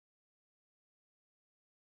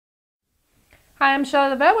Hi, I'm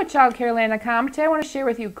Shelley Levette with ChildCareLand.com. Today I want to share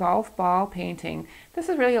with you golf ball painting. This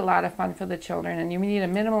is really a lot of fun for the children, and you need a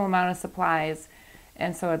minimal amount of supplies,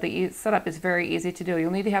 and so the setup is very easy to do. You'll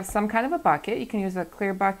need to have some kind of a bucket. You can use a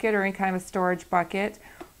clear bucket or any kind of a storage bucket.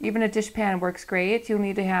 Even a dishpan works great. You'll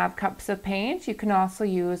need to have cups of paint. You can also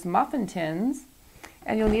use muffin tins,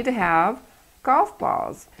 and you'll need to have golf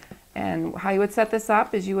balls. And how you would set this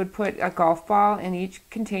up is you would put a golf ball in each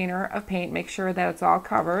container of paint, make sure that it's all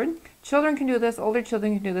covered. Children can do this, older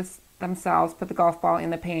children can do this themselves, put the golf ball in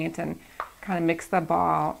the paint and kind of mix the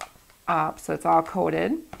ball up so it's all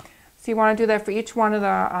coated. So you want to do that for each one of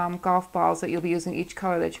the golf balls that you'll be using. Each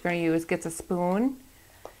color that you're going to use gets a spoon,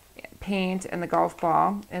 paint, and the golf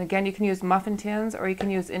ball. And again, you can use muffin tins or you can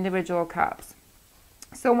use individual cups.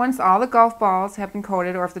 So once all the golf balls have been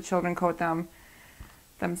coated, or if the children coat them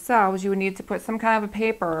themselves, you would need to put some kind of a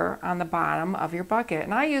paper on the bottom of your bucket.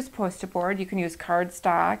 And I use poster board. You can use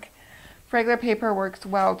cardstock. Regular paper works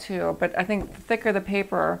well too, but I think the thicker the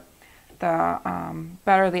paper, the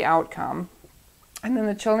better the outcome. And then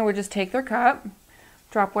the children would just take their cup,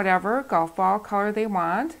 drop whatever golf ball color they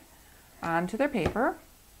want onto their paper.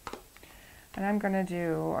 And I'm going to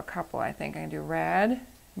do a couple, I think. I'm going to do red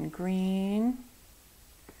and green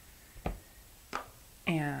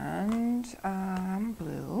and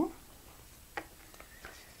blue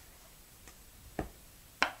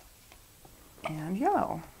and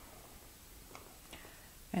yellow.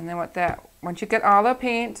 And then once you get all the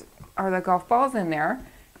paint or the golf balls in there,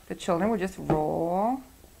 the children would just roll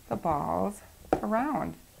the balls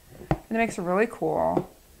around. And it makes a really cool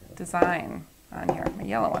design on here. My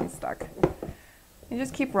yellow one's stuck. You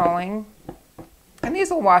just keep rolling. And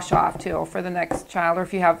these will wash off too for the next child, or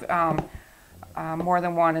if you have more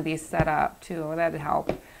than one of these set up too, that'd help.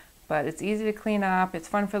 But it's easy to clean up. It's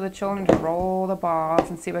fun for the children to roll the balls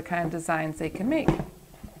and see what kind of designs they can make.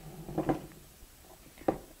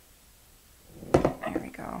 There we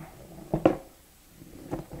go.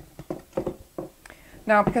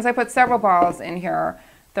 Now, because I put several balls in here,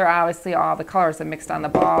 they're obviously all the colors are mixed on the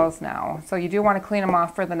balls now. So you do want to clean them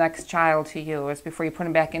off for the next child to use before you put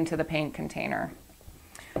them back into the paint container.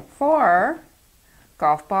 For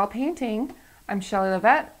golf ball painting, I'm Shelley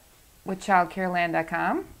Levette with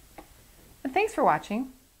ChildCareLand.com, and thanks for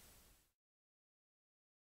watching.